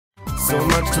so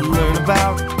much to learn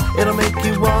about. It'll make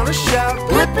you want to shout,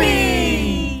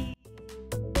 Blippi!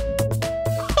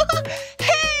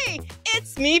 Hey,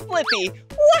 it's me, Blippi.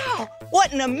 Wow,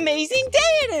 what an amazing day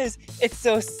it is. It's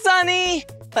so sunny.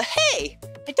 But hey,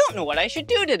 I don't know what I should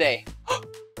do today.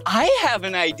 I have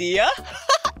an idea.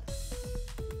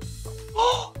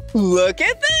 Look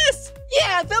at this.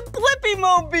 Yeah, the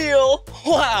Blippi-mobile.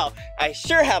 Wow, I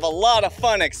sure have a lot of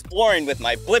fun exploring with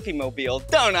my Blippi-mobile,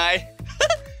 don't I?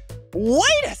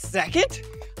 Wait a second.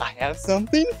 I have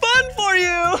something fun for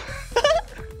you.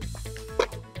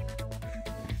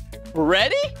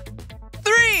 Ready?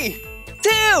 3, 2,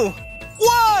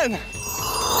 1.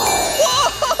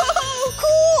 Whoa,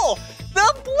 cool!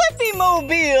 The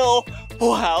Blippi-mobile.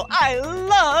 Wow, I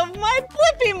love my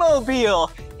Blippi-mobile.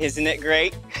 Isn't it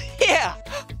great? Yeah,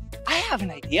 I have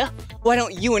an idea. Why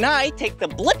don't you and I take the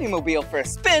Blippi-mobile for a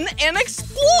spin and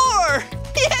explore?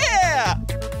 Yeah!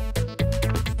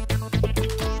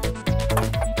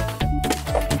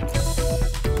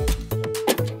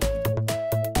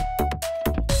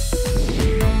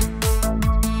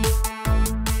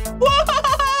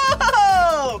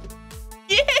 Whoa!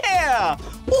 Yeah!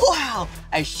 Wow,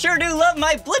 I sure do love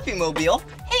my Blippi-mobile.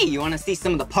 Hey, you want to see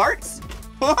some of the parts?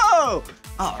 Whoa!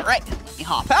 All right, let me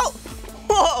hop out.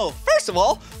 Whoa, first of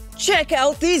all, check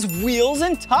out these wheels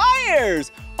and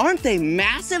tires. Aren't they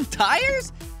massive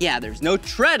tires? Yeah, there's no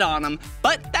tread on them,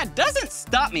 but that doesn't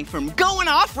stop me from going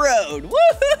off-road.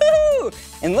 Woohoo!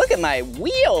 And look at my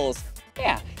wheels.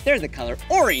 Yeah, they're the color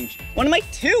orange, one of my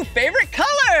 2 favorite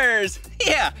colors.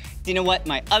 Yeah, do you know what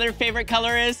my other favorite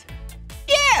color is?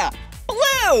 Yeah,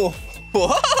 blue.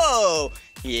 Whoa!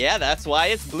 Yeah, that's why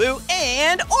it's blue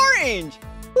and orange.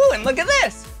 Ooh, and look at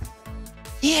this.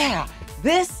 Yeah,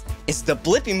 this is the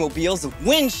Blippi-mobile's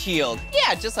windshield.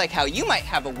 Yeah, just like how you might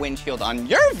have a windshield on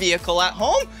your vehicle at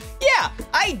home. Yeah,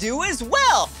 I do as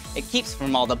well. It keeps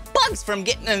from all the bugs from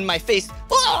getting in my face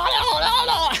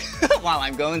while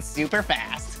I'm going super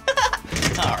fast.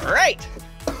 All right.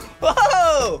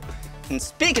 Whoa! And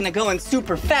speaking of going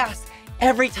super fast,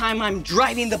 every time I'm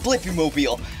driving the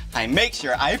Blippi-mobile, I make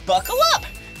sure I buckle up.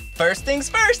 First things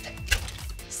first,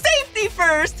 safety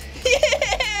first.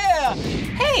 Yeah!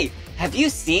 Hey, have you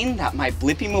seen that my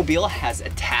Blippi-mobile has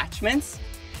attachments?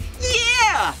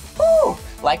 Yeah! Ooh,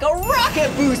 like a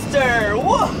rocket booster!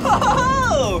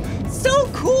 Whoa! So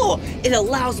cool! It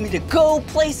allows me to go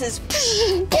places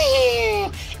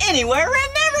anywhere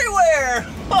and everywhere!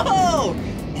 Whoa!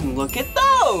 And look at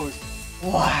those!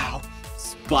 Wow!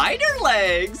 Spider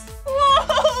legs!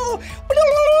 Whoa!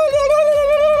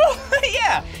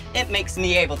 Yeah, it makes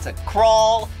me able to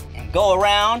crawl and go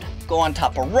around, go on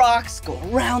top of rocks, go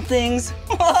around things.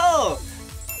 Whoa!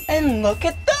 And look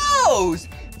at those!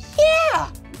 Yeah!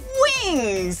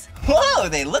 Wings! Whoa,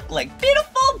 they look like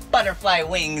beautiful butterfly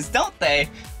wings, don't they?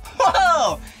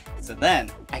 Whoa! So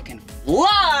then I can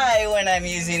fly when I'm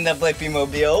using the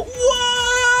Blippi-mobile.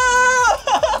 Whoa!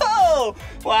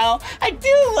 Wow, I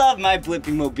do love my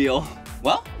Blippi-mobile.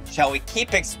 Well, shall we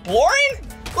keep exploring?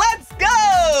 Let's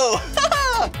go!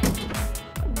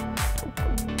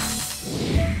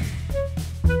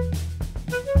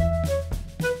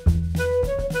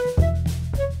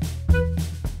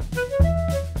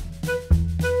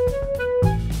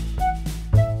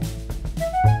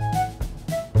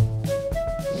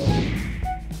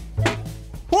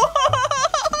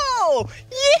 Whoa!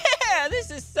 Yeah,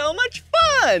 this is so much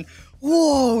fun!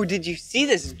 Whoa, did you see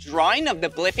this drawing of the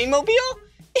Blippi-mobile?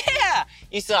 Yeah,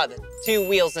 you saw the 2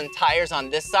 wheels and tires on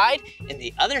this side, and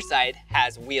the other side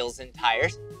has wheels and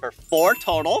tires for 4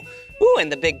 total. Ooh,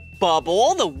 and the big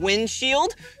bubble, the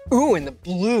windshield. Ooh, and the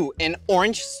blue and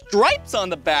orange stripes on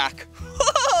the back.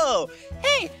 Whoa!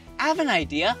 Hey, I have an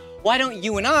idea. Why don't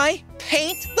you and I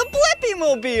paint the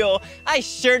Blippi-mobile? I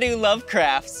sure do love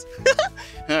crafts.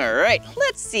 All right,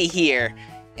 let's see here.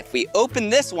 If we open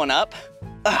this one up,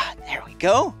 there we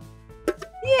go.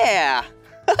 Yeah.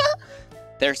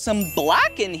 There's some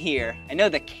black in here. I know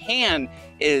the can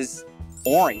is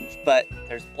orange, but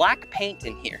there's black paint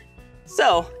in here.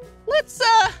 So let's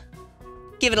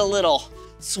give it a little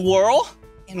swirl.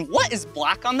 And what is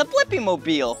black on the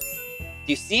Blippi-mobile? Do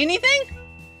you see anything?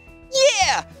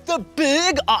 Yeah, the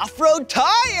big off-road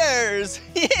tires.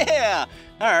 Yeah.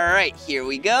 All right, here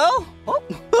we go. Oh,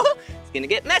 it's gonna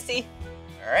get messy.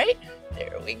 All right,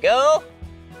 there we go.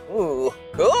 Ooh,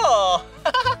 cool.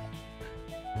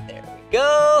 There we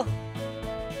go.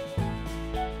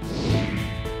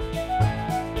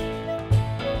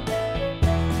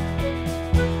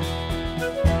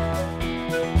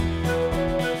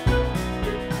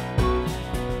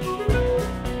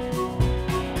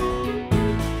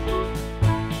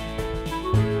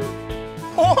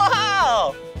 Wow,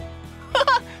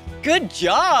 good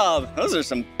job. Those are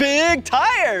some big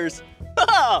tires.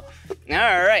 Oh,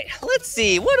 all right, let's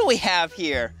see. What do we have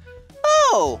here?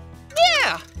 Oh,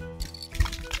 yeah.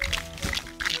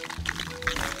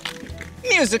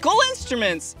 Musical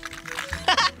instruments.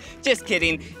 Just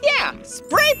kidding. Yeah,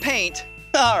 spray paint.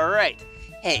 All right.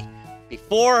 Hey,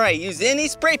 before I use any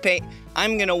spray paint,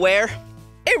 I'm gonna wear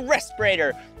a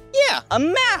respirator. Yeah, a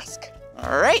mask.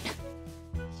 All right.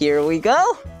 Here we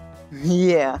go.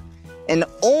 Yeah. And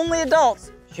only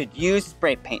adults should use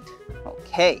spray paint.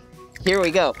 Okay, here we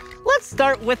go. Let's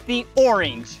start with the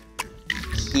orange.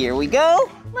 Here we go.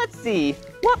 Let's see,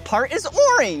 what part is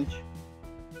orange?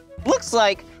 Looks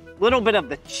like a little bit of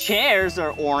the chairs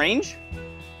are orange.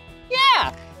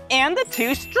 Yeah, and the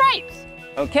two stripes.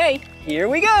 Okay, here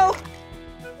we go.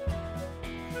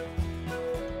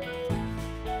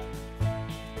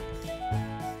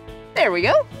 There we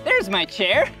go, there's my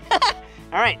chair.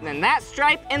 All right, then that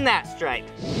stripe and that stripe.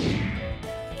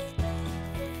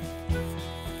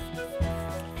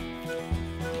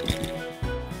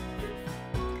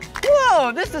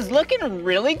 Whoa, this is looking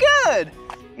really good.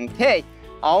 Okay,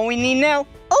 all we need now,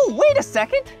 oh, wait a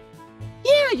second.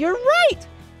 Yeah, you're right.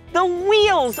 The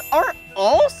wheels are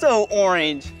also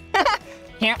orange.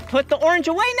 Can't put the orange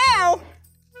away now.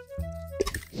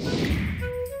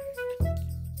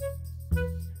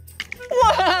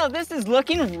 Wow, this is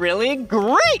looking really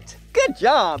great. Good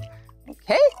job.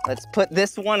 Okay, let's put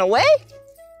this one away.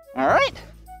 All right,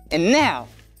 and now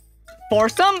for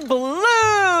some blue.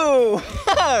 All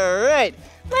right,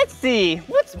 let's see,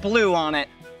 what's blue on it?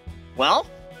 Well,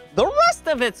 the rest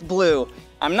of it's blue.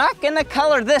 I'm not gonna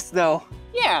color this though.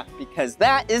 Yeah, because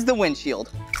that is the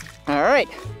windshield. All right,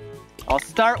 I'll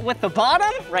start with the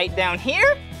bottom right down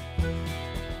here.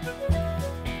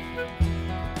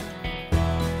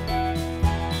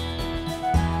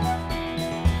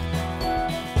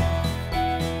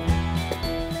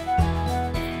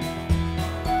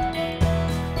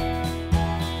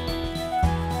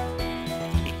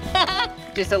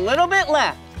 Just a little bit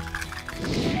left.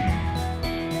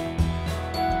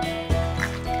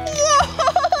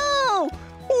 Whoa!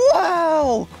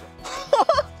 Wow!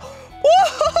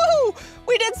 Whoa!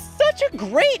 We did such a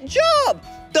great job!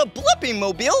 The Blippi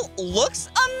Mobile looks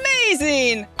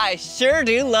amazing! I sure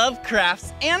do love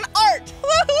crafts and art!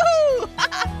 Woohoo!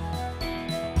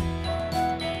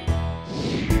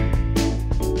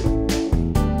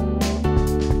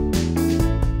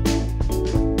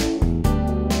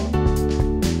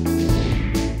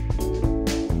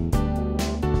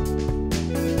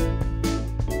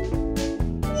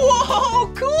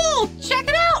 Whoa, cool! Check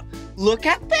it out! Look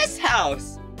at this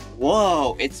house!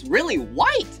 Whoa, it's really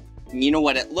white. You know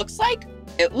what it looks like?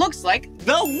 It looks like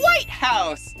the White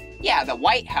House! Yeah, the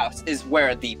White House is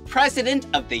where the President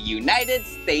of the United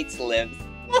States lives.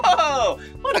 Whoa,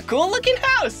 what a cool looking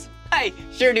house! I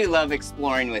sure do love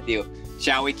exploring with you.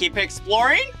 Shall we keep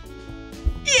exploring?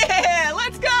 Yeah,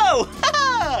 let's go!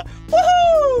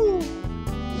 Woohoo!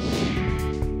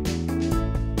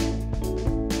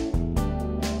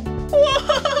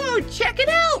 Whoa, check it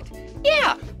out!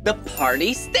 Yeah, the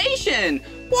party station.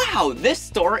 Wow, this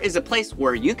store is a place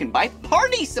where you can buy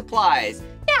party supplies.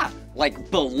 Yeah, like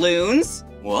balloons.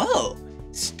 Whoa,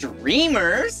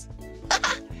 streamers.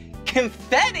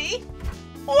 Confetti.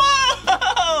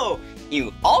 Whoa!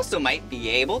 You also might be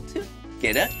able to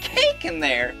get a cake in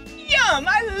there. Yum,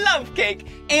 I love cake.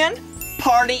 And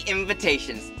party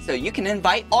invitations, so you can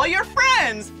invite all your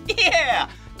friends. Yeah,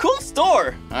 cool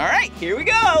store. All right, here we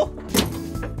go.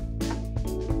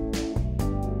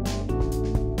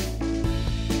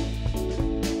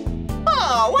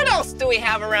 Oh, what else do we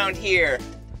have around here?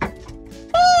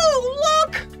 Oh,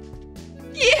 look!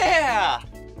 Yeah!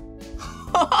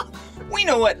 We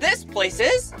know what this place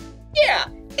is. Yeah,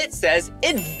 it says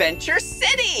Adventure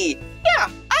City. Yeah,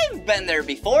 I've been there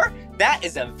before. That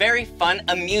is a very fun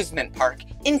amusement park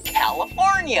in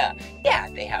California. Yeah,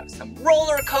 they have some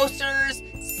roller coasters,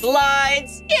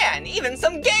 slides, yeah, and even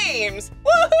some games.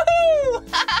 Woohoo!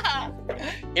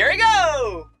 Here we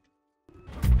go!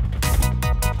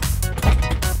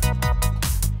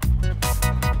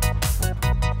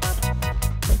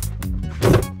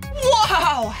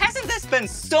 Wow, hasn't this been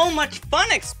so much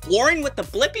fun exploring with the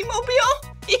Blippi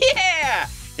Mobile? Yeah,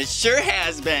 it sure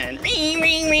has been. Ree,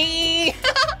 ree, ree.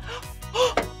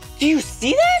 Do you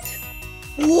see that?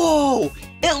 Whoa,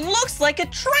 it looks like a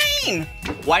train.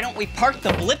 Why don't we park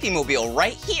the Blippi Mobile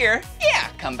right here? Yeah,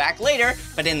 come back later,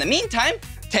 but in the meantime,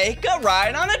 take a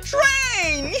ride on a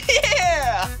train.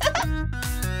 Yeah.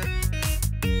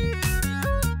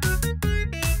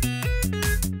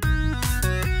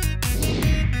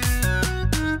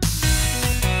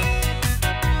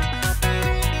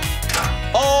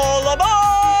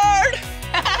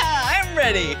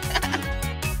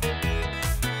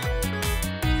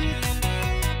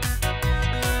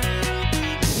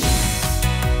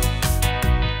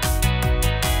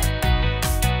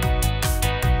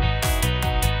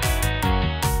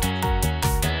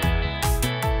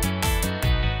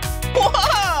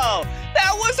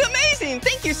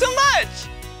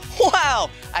 Wow,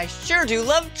 I sure do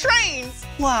love trains.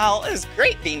 Wow, it was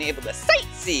great being able to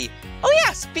sightsee. Oh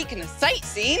yeah, speaking of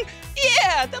sightseeing,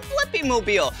 yeah, the Blippi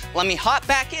mobile. Let me hop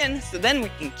back in so then we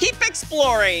can keep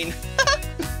exploring.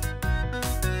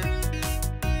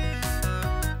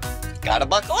 Gotta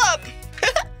buckle up.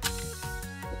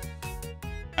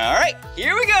 All right,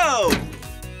 here we go.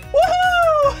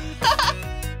 Woohoo!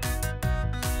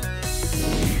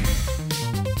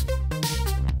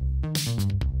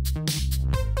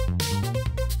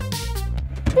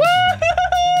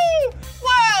 Woohoo!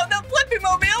 Wow, the Blippi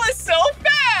mobile is so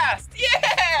fast!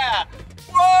 Yeah!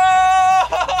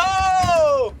 Whoa!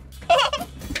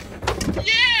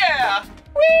 Yeah!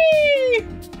 Whee!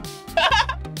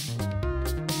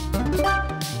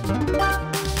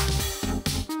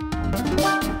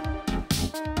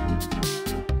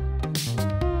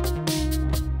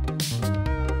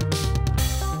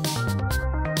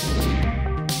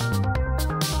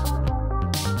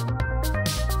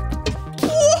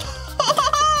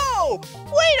 Whoa!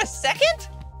 Wait a second!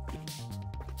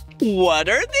 What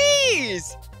are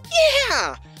these?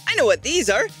 Yeah! I know what these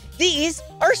are. These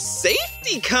are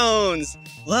safety cones.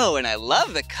 Whoa, and I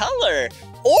love the color.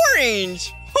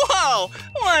 Orange! Whoa!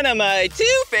 One of my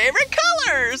two favorite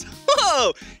colors!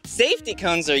 Whoa! Safety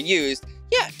cones are used,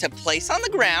 to place on the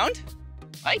ground,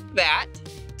 like that,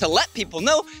 to let people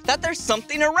know that there's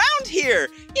something around here.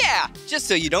 Yeah, just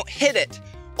so you don't hit it.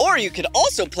 Or you could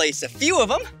also place a few of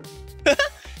them.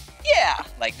 Yeah,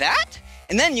 like that.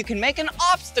 And then you can make an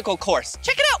obstacle course.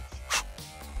 Check it out.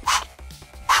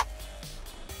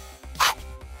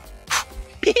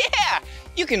 Yeah,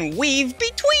 you can weave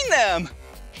between them.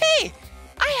 Hey,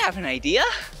 I have an idea.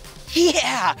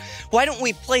 Yeah, why don't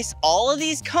we place all of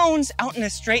these cones out in a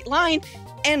straight line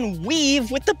and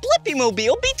weave with the Blippi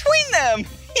mobile between them?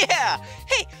 Yeah,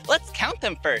 hey, let's count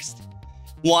them first.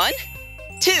 1,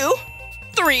 2,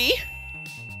 3,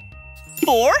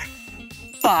 4,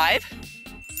 5,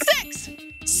 6.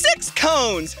 6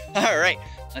 cones. All right,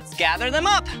 let's gather them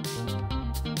up.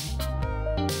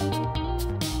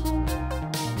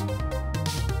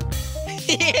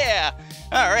 Yeah,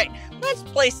 all right, let's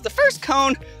place the first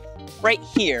cone right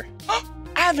here. I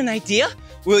have an idea.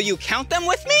 Will you count them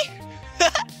with me?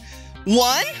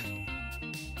 1,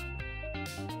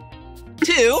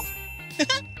 2,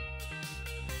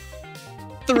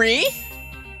 3,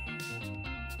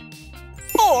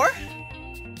 4,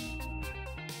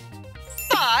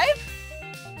 5,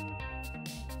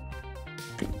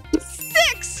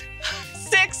 6.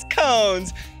 6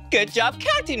 cones. Good job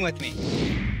counting with me.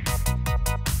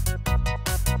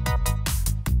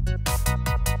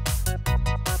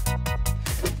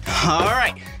 All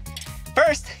right,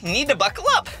 first you need to buckle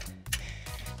up.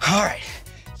 All right,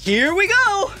 here we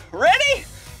go. Ready?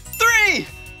 3,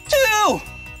 2,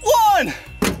 1.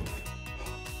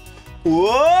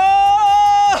 Whoa!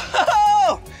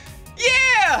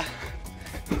 Yeah!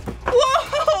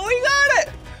 Whoa, we got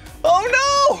it! Oh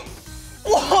no!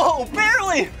 Whoa,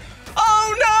 barely!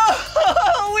 Oh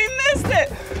no! We missed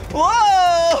it!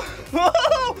 Whoa!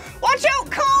 Whoa! Watch out,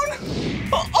 cone!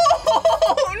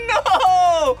 Oh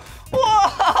no!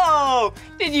 Whoa!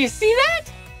 Did you see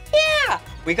that? Yeah,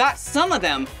 we got some of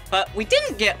them, but we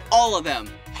didn't get all of them.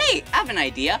 Hey, I have an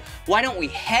idea. Why don't we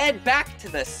head back to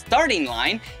the starting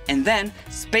line and then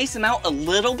space them out a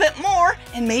little bit more,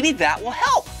 and maybe that will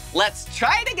help. Let's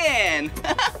try it again.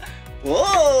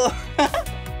 Whoa.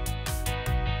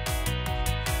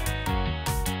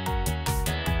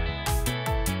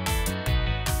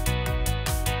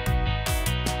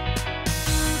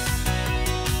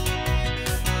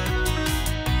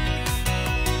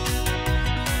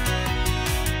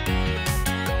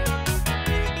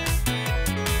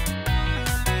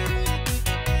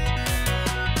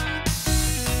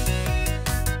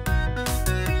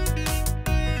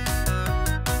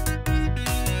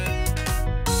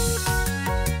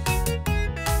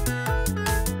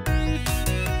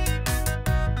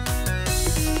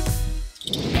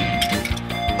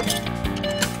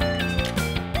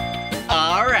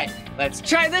 Let's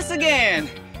try this again.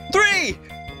 3,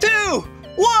 2,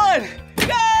 1,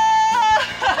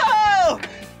 go!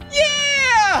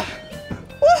 Yeah!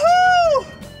 Woohoo!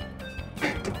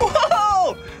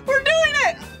 Whoa! We're doing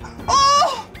it!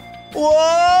 Oh!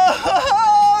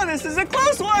 Whoa! This is a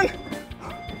close one.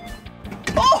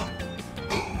 Oh!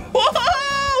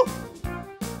 Whoa!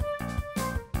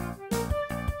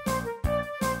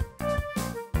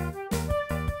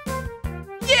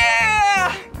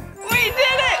 Yeah! We did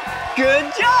it!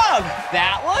 Good job!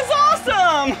 That was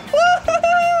awesome!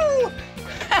 Woohoo!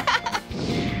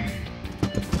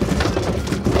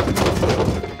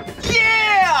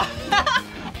 Yeah!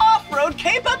 Off-road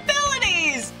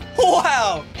capabilities! Wow!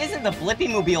 Wow! Isn't the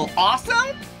Blippi-mobile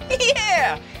awesome?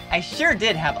 Yeah! I sure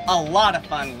did have a lot of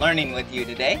fun learning with you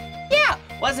today. Yeah,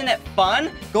 wasn't it fun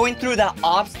going through that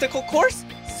obstacle course,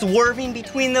 swerving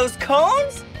between those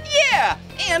cones? Yeah,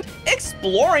 and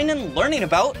exploring and learning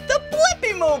about the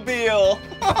Blippi-mobile.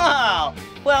 Wow!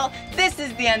 Well, this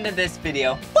is the end of this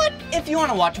video, but if you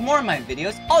want to watch more of my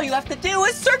videos, all you have to do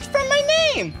is search for my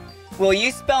name. Will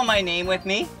you spell my name with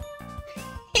me?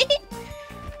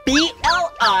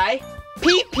 B-L-I-P-P-I,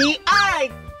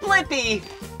 Blippi.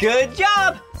 Good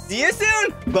job. See you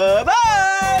soon.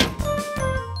 Bye-bye.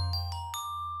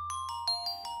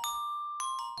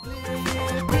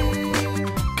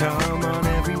 Come on,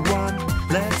 everyone,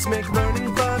 let's make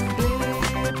learning fun.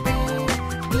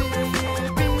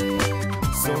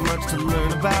 So much to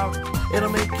learn about, it'll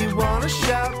make you want to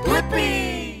shout,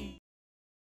 Blippi!